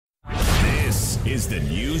is the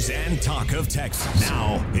news and talk of Texas.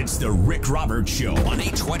 Now, it's the Rick Roberts Show on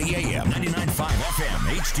 820 AM, 99.5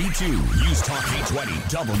 FM, HD2, News Talk 820,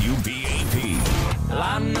 WBAP. Well,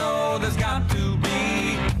 I know there's got to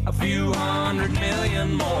be a few 100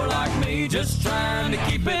 million more like me, just trying to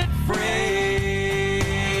keep it free.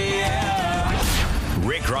 Yeah.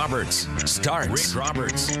 Rick Roberts starts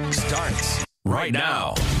right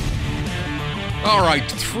now. All right,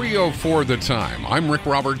 3:04 the time. I'm Rick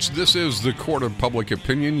Roberts. This is the Court of Public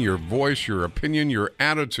Opinion, your voice, your opinion, your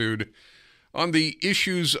attitude on the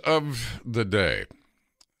issues of the day.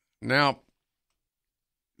 Now,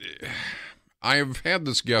 I have had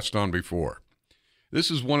this guest on before. This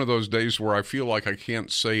is one of those days where I feel like I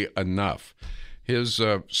can't say enough. His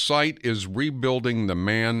site is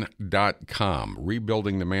rebuildingtheman.com,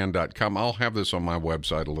 rebuildingtheman.com. I'll have this on my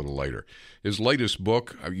website a little later. His latest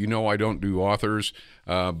book, you know I don't do authors,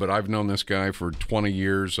 but I've known this guy for 20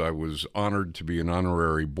 years. I was honored to be an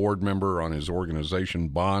honorary board member on his organization,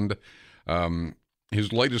 Bond.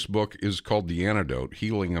 His latest book is called The Antidote,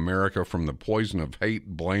 Healing America from the Poison of Hate,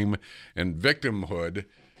 Blame, and Victimhood.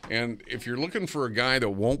 And if you're looking for a guy that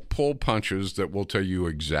won't pull punches, that will tell you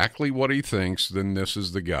exactly what he thinks, then this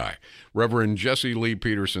is the guy. Reverend Jesse Lee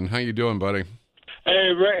Peterson, how you doing, buddy?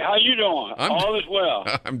 Hey, Ray, how you doing? All is well.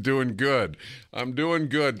 I'm doing good.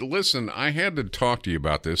 Listen, I had to talk to you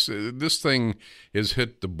about this. This thing has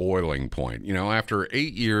hit the boiling point. You know, after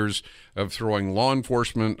 8 years of throwing law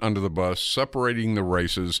enforcement under the bus, separating the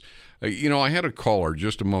races, I had a caller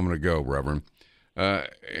just a moment ago, Reverend,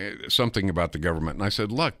 something about the government. And I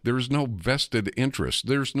said, look, there's no vested interest.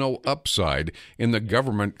 There's no upside in the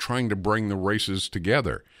government trying to bring the races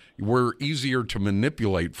together. We're easier to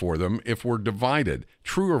manipulate for them if we're divided.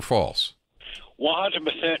 True or false?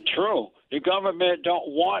 100% true. The government don't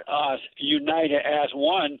want us united as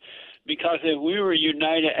one, because if we were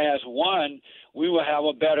united as one, we would have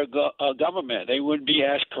a better government. They wouldn't be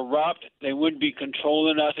as corrupt. They wouldn't be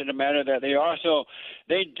controlling us in the manner that they are. So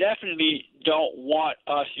they definitely don't want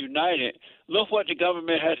us united. Look what the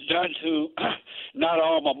government has done to not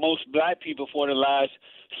all, but most black people for the last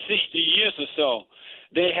 60 years or so.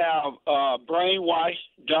 They have brainwashed,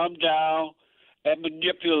 dumbed down, and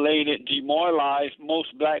manipulated, demoralized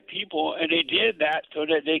most black people, and they did that so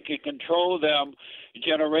that they could control them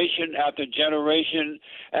generation after generation.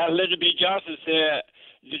 As Lyndon B. Johnson said,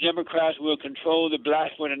 the Democrats will control the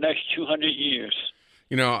blacks for the next 200 years.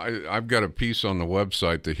 You know, I've got a piece on the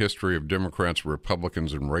website, The History of Democrats,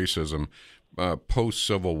 Republicans, and Racism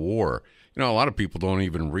Post-Civil War. You know, a lot of people don't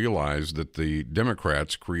even realize that the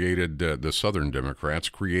Democrats created, the Southern Democrats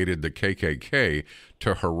created the KKK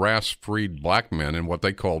to harass freed black men and what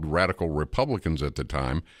they called radical Republicans at the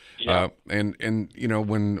time. Yeah. And you know,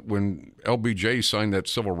 when LBJ signed that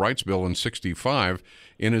Civil Rights Bill in 1965,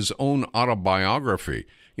 in his own autobiography,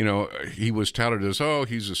 you know, he was touted as, oh,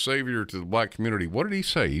 he's a savior to the black community. What did he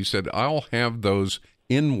say? He said, I'll have those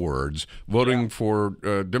N-words voting for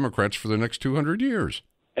Democrats for the next 200 years.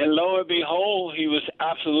 And lo and behold, he was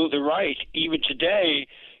absolutely right. Even today,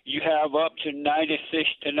 you have up to 96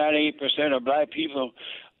 to 98% of black people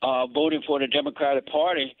voting for the Democratic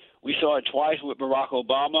Party. We saw it twice with Barack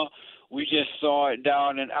Obama. We just saw it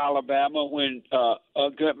down in Alabama when a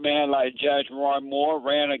good man like Judge Roy Moore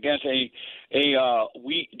ran against a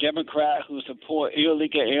weak Democrat who support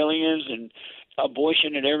illegal aliens and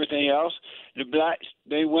abortion and everything else. The blacks,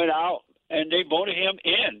 they went out and they voted him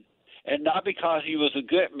in. And not because he was a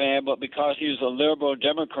good man, but because he was a liberal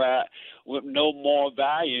Democrat with no moral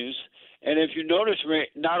values. And if you notice,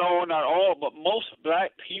 Rick, not all, but most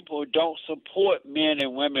black people don't support men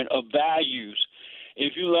and women of values.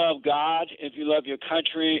 If you love God, if you love your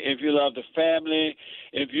country, if you love the family,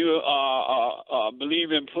 if you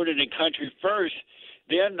believe in putting the country first,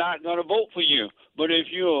 they're not going to vote for you. But if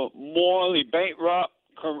you're morally bankrupt,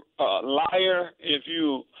 liar, if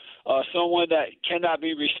you someone that cannot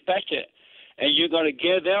be respected, and you're going to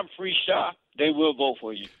give them free stuff, they will vote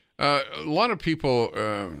for you. A lot of people,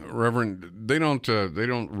 Reverend, they don't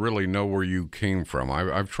really know where you came from.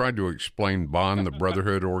 I've tried to explain Bond, the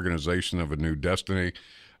Brotherhood Organization of a New Destiny,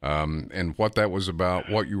 and what that was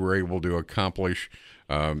about, what you were able to accomplish.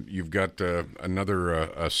 You've got another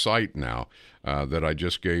a site now that I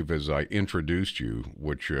just gave as I introduced you,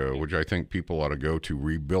 which I think people ought to go to,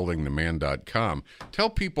 rebuildingtheman.com.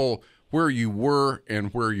 Tell people where you were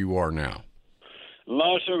and where you are now.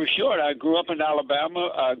 Long story short, I grew up in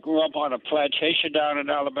Alabama. I grew up on a plantation down in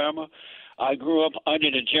Alabama. I grew up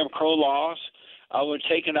under the Jim Crow laws. I was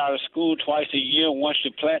taken out of school twice a year, once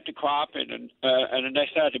to plant the crop and the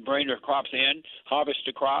next time to bring the crops in, harvest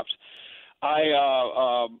the crops.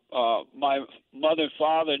 My mother and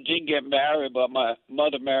father didn't get married, but my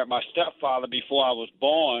mother married my stepfather before I was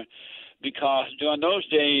born, because during those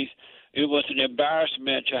days it was an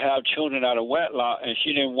embarrassment to have children out of wedlock, and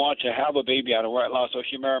she didn't want to have a baby out of wedlock, so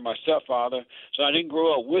she married my stepfather. So I didn't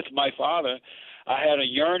grow up with my father. I had a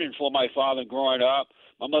yearning for my father growing up.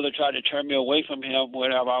 My mother tried to turn me away from him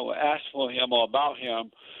whenever I would ask for him or about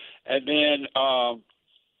him. And then,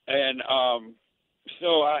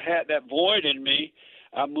 so I had that void in me.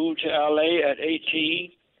 I moved to L.A. at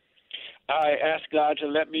 18. I asked God to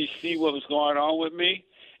let me see what was going on with me,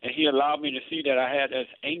 and he allowed me to see that I had this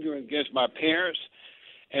anger against my parents.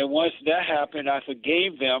 And once that happened, I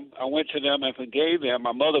forgave them. I went to them and forgave them.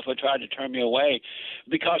 My mother for trying to turn me away,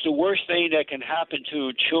 because the worst thing that can happen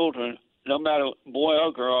to children, no matter boy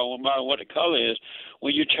or girl, no matter what the color is,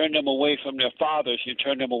 when you turn them away from their fathers, you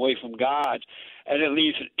turn them away from God, and it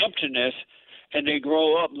leaves an emptiness, and they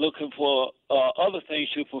grow up looking for other things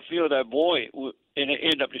to fulfill that void, and it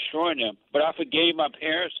end up destroying them. But I forgave my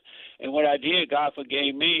parents, and what I did, God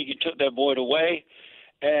forgave me. He took that void away,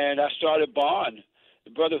 and I started Bond,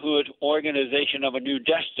 the Brotherhood Organization of a New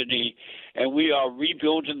Destiny, and we are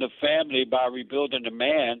rebuilding the family by rebuilding the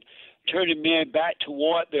man, turning men back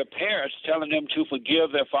toward their parents, telling them to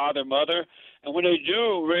forgive their father and mother. And when they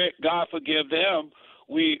do, God forgive them,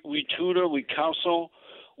 we tutor, we counsel.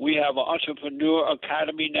 We have an entrepreneur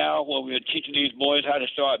academy now where we are teaching these boys how to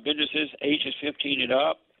start businesses, ages 15 and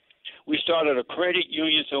up. We started a credit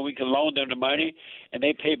union so we can loan them the money, and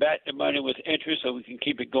they pay back the money with interest so we can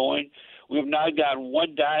keep it going. We have not gotten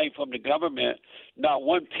one dime from the government, not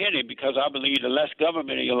one penny, because I believe the less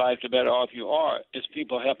government in your life, the better off you are. It's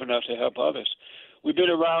people helping us to help others. We've been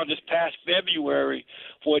around this past February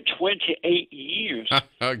for 28 years.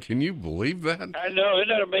 Can you believe that? I know. Isn't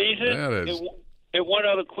that amazing? That is. And one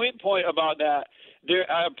other quick point about that,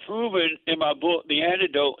 I've proven in my book, The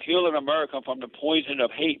Antidote, Healing America from the Poison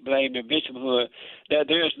of Hate, Blame, and Victimhood, that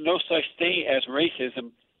there is no such thing as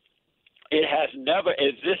racism. It has never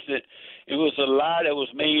existed. It was a lie that was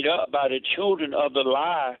made up by the children of the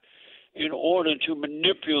lie in order to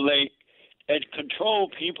manipulate and control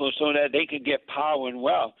people so that they could get power and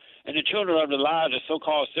wealth. And the children of the lie, the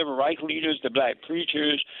so-called civil rights leaders, the black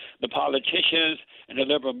preachers, the politicians, and the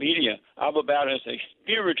liberal media. Our battle is a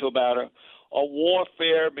spiritual battle, a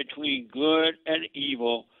warfare between good and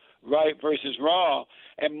evil, right versus wrong.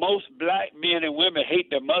 And most black men and women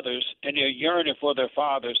hate their mothers, and they're yearning for their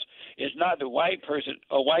fathers. It's not the white person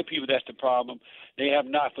or white people that's the problem. They have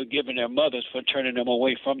not forgiven their mothers for turning them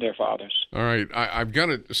away from their fathers. All right. I've got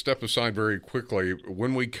to step aside very quickly.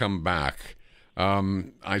 When we come back,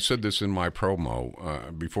 I said this in my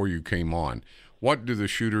promo before you came on. What do the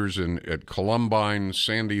shooters at Columbine,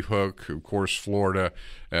 Sandy Hook, of course, Florida,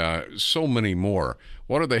 so many more,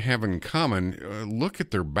 what do they have in common? Look at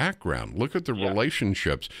their background. Look at their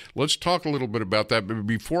relationships. Let's talk a little bit about that. But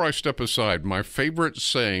before I step aside, my favorite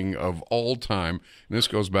saying of all time, and this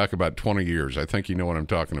goes back about 20 years. I think you know what I'm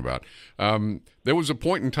talking about. There was a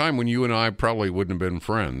point in time when you and I probably wouldn't have been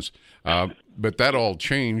friends. But that all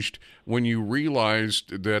changed when you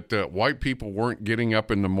realized that white people weren't getting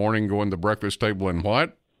up in the morning, going to the breakfast table and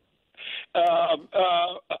what?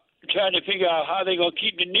 Trying to figure out how they're going to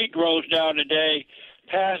keep the Negroes down today.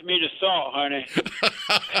 Pass me the salt, honey.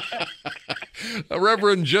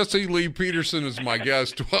 Reverend Jesse Lee Peterson is my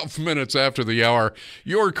guest, 12 minutes after the hour.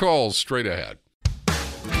 Your calls straight ahead.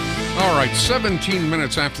 All right, 17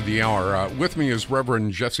 minutes after the hour. With me is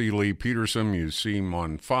Reverend Jesse Lee Peterson. You see him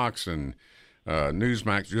on Fox and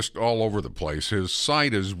Newsmax, just all over the place. His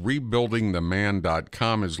site is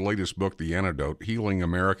rebuildingtheman.com. His latest book, The Antidote, Healing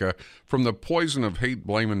America from the Poison of Hate,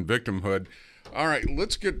 Blame, and Victimhood. All right,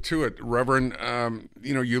 let's get to it, Reverend.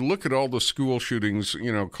 You look at all the school shootings,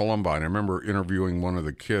 Columbine. I remember interviewing one of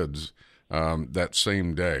the kids that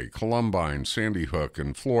same day. Columbine, Sandy Hook,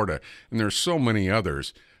 and Florida, and there's so many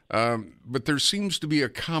others. But there seems to be a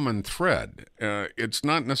common thread. It's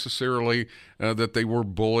not necessarily that they were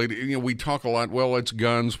bullied. We talk a lot, well, it's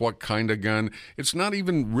guns, what kind of gun? It's not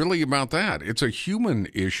even really about that. It's a human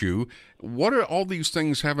issue. What do all these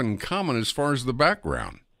things have in common as far as the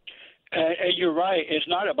background? You're right. It's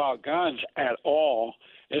not about guns at all.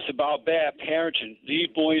 It's about bad parenting. These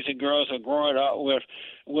boys and girls are growing up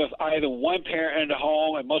with either one parent in the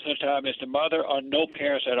home, and most of the time it's the mother, or no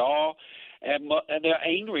parents at all. And they're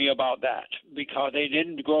angry about that because they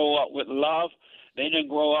didn't grow up with love. They didn't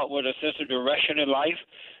grow up with a sense of direction in life.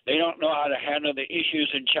 They don't know how to handle the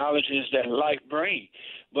issues and challenges that life brings.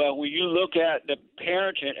 But when you look at the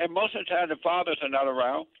parenting, and most of the time the fathers are not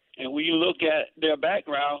around, and when you look at their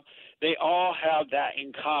background, they all have that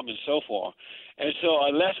in common, so forth. And so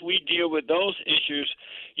unless we deal with those issues,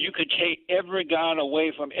 you can take every gun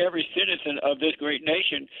away from every citizen of this great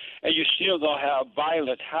nation, and you're still going to have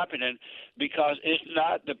violence happening, because it's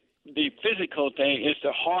not the physical thing, it's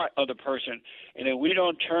the heart of the person. And if we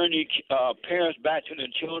don't turn the parents back to the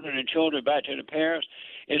children and children back to the parents,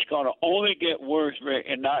 it's going to only get worse, Rick,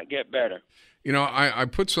 and not get better. You know, I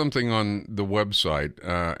put something on the website,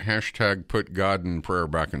 hashtag put God and prayer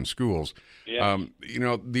back in schools. Yeah. You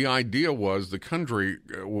know, the idea was the country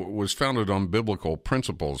was founded on biblical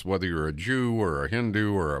principles, whether you're a Jew or a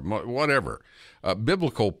Hindu or whatever.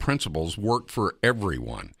 Biblical principles work for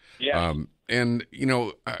everyone. Yeah. And, you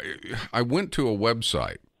know, I went to a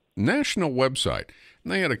website, national website,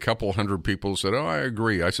 and they had a couple hundred people said, "Oh, I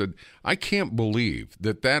agree." I said, "I can't believe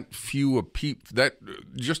that few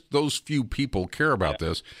just those few people care about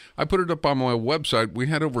this." I put it up on my website. We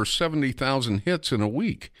had over 70,000 hits in a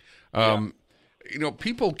week. You know,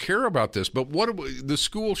 people care about this, but what about the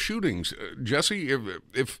school shootings, Jesse?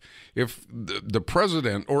 If the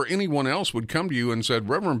president or anyone else would come to you and said,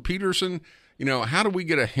 "Reverend Peterson, you know, how do we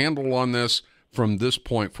get a handle on this from this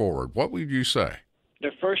point forward?" What would you say? The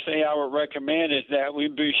first thing I would recommend is that we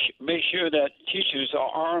make sure that teachers are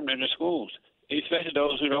armed in the schools, especially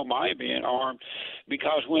those who don't mind being armed,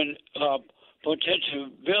 because when potential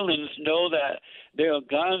villains know that there are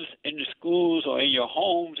guns in the schools or in your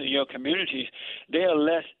homes, in your communities, they are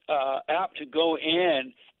less apt to go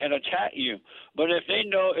in and attack you. But if they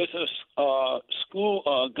know it's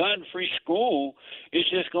a gun-free school, it's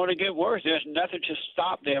just going to get worse. There's nothing to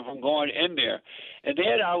stop them from going in there. And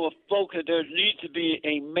then I will focus, there needs to be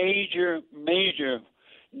a major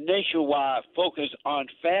nationwide focus on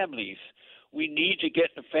families. We need to get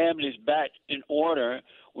the families back in order.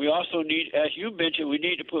 We also need, as you mentioned, we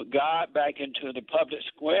need to put God back into the public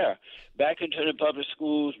square, back into the public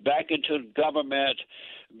schools, back into the government,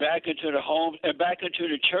 back into the homes, and back into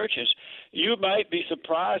the churches. You might be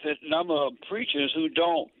surprised at the number of preachers who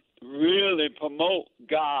don't really promote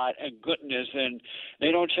God and goodness, and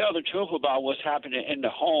they don't tell the truth about what's happening in the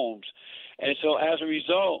homes. And so as a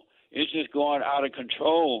result, it's just going out of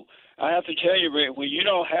control. I have to tell you, Rick, when you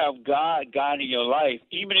don't have God guiding your life,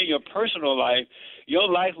 even in your personal life, your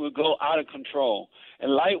life will go out of control.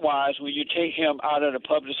 And likewise, when you take him out of the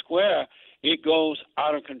public square, it goes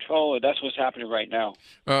out of control, and that's what's happening right now.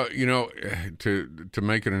 You know, to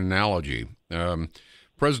make an analogy,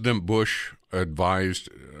 President Bush advised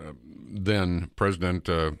then President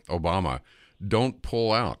Obama, don't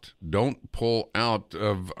pull out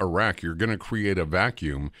of Iraq. You're going to create a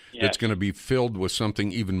vacuum that's going to be filled with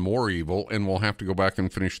something even more evil, and we'll have to go back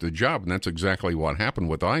and finish the job. And that's exactly what happened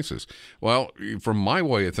with ISIS. Well, from my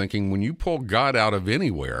way of thinking, when you pull God out of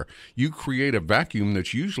anywhere, you create a vacuum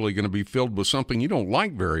that's usually going to be filled with something you don't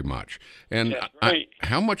like very much. And right.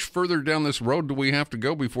 How much further down this road do we have to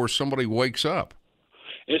go before somebody wakes up?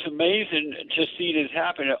 It's amazing to see this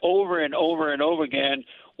happen over and over and over again.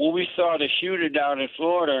 When we saw the shooting down in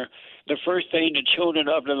Florida, the first thing the children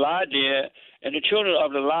of the lie did, and the children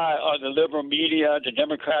of the lie are the liberal media, the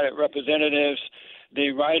Democratic representatives,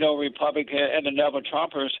 the right-o Republican, and the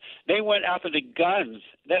never-Trumpers, they went after the guns.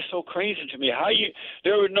 That's so crazy to me.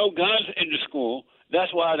 There were no guns in the school.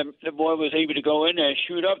 That's why the boy was able to go in there and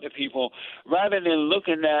shoot up the people. Rather than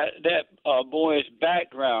looking at that boy's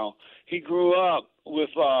background, he grew up with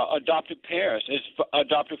adopted parents. His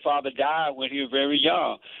adopted father died when he was very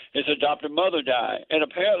young. His adopted mother died. And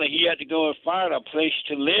apparently he had to go and find a place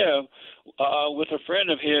to live with a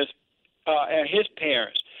friend of his and his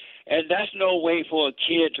parents. And that's no way for a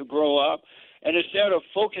kid to grow up. And instead of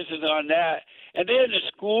focusing on that, and then the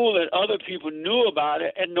school and other people knew about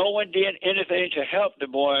it, and no one did anything to help the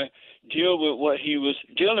boy deal with what he was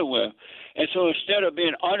dealing with. And so instead of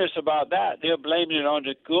being honest about that, they're blaming it on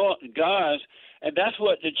the guns. And that's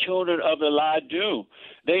what the children of the lie do.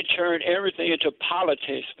 They turn everything into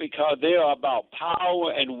politics because they are about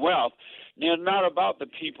power and wealth. They're not about the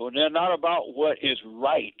people. They're not about what is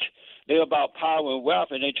right. They're about power and wealth,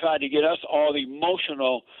 and they try to get us all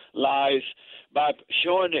emotional lies by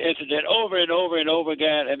showing the incident over and over and over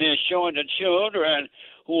again, and then showing the children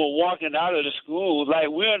who are walking out of the school like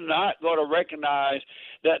we're not going to recognize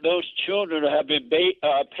that those children have been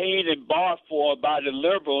paid and bought for by the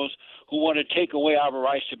liberals who want to take away our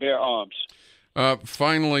rights to bear arms.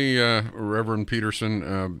 Finally, Reverend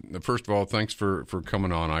Peterson, first of all, thanks for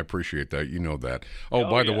coming on. I appreciate that. You know that.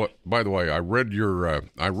 By the way, I read your.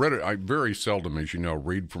 I read it. I very seldom, as you know,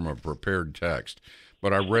 read from a prepared text,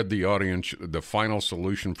 but I read the audience the final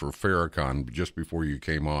solution for Farrakhan just before you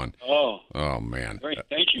came on. Oh man! Great,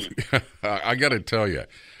 thank you. I got to tell you,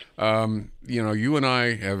 You and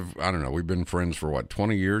I have, I don't know, we've been friends for what,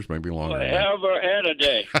 20 years, maybe longer. Forever and a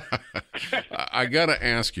day. I got to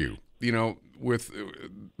ask you,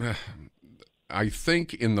 I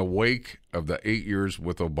think in the wake of the 8 years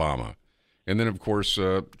with Obama, and then, of course,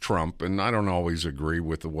 Trump, and I don't always agree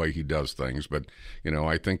with the way he does things, but,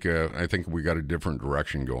 I think we got a different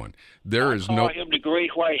direction going. I call him the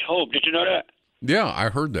Great White Hope. Did you know that? Yeah, I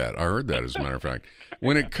heard that, as a matter of fact.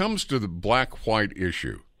 When it comes to the black-white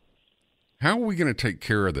issue, how are we going to take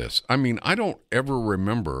care of this? I mean, I don't ever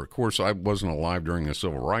remember. Of course, I wasn't alive during the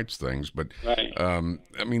civil rights things, but right.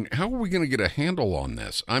 How are we going to get a handle on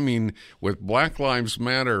this? I mean, with Black Lives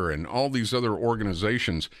Matter and all these other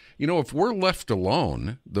organizations, if we're left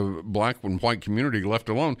alone, the black and white community left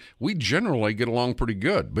alone, we generally get along pretty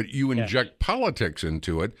good. But you inject politics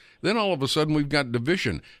into it, then all of a sudden we've got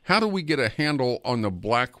division. How do we get a handle on the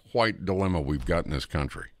black-white dilemma we've got in this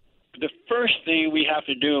country? The first thing we have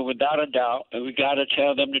to do, without a doubt, is we got to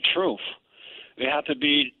tell them the truth. We have to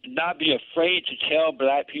not be afraid to tell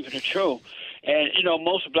black people the truth. And,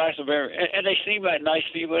 most blacks are and they seem like nice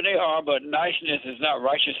people, and they are, but niceness is not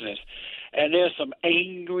righteousness. And there's some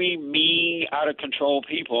angry, mean, out-of-control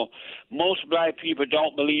people. Most black people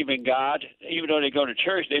don't believe in God. Even though they go to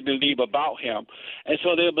church, they believe about him. And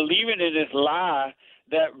so they're believing in this lie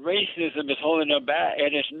that racism is holding them back,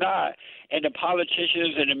 and it's not. And the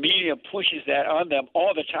politicians and the media pushes that on them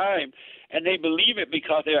all the time, and they believe it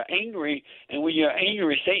because they're angry. And when you're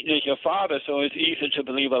angry, Satan is your father, so it's easy to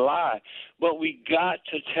believe a lie. But we got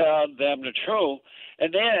to tell them the truth.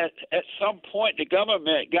 And then at some point, the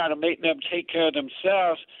government got to make them take care of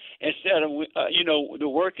themselves instead of, the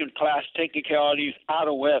working class taking care of these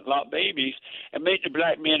out-of-wedlock babies, and make the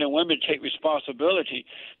black men and women take responsibility,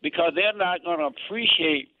 because they're not going to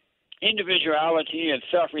appreciate individuality and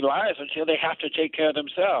self-reliance until they have to take care of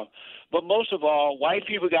themselves. But most of all, white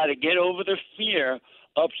people got to get over the fear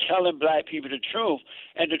of telling black people the truth.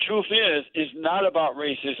 And the truth is not about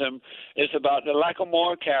racism. It's about the lack of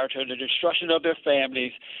moral character, the destruction of their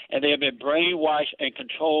families, and they have been brainwashed and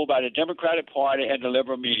controlled by the Democratic Party and the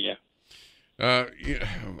liberal media.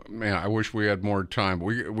 Man, I wish we had more time.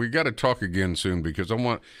 We got to talk again soon, because I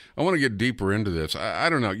want to get deeper into this.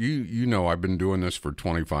 I don't know. You know, I've been doing this for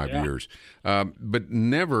 25 years, but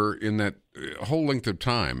never in that whole length of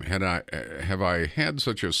time have I had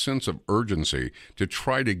such a sense of urgency to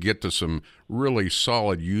try to get to some really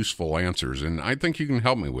solid, useful answers. And I think you can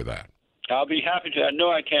help me with that. I'll be happy to. I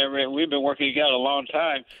know I can, Rick. We've been working together a long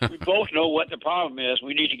time. We both know what the problem is.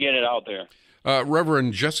 We need to get it out there.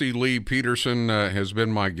 Reverend Jesse Lee Peterson has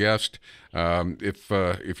been my guest.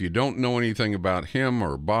 If you don't know anything about him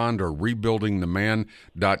or Bond or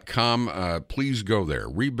rebuildingtheman.com, please go there.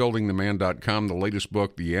 Rebuildingtheman.com, the latest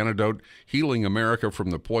book, The Antidote, Healing America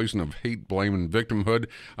from the Poison of Hate, Blame, and Victimhood.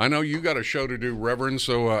 I know you got a show to do, Reverend,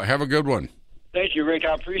 so have a good one. Thank you, Rick.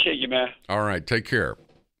 I appreciate you, man. All right, take care.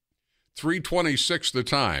 3:26 the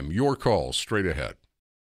time. Your call straight ahead.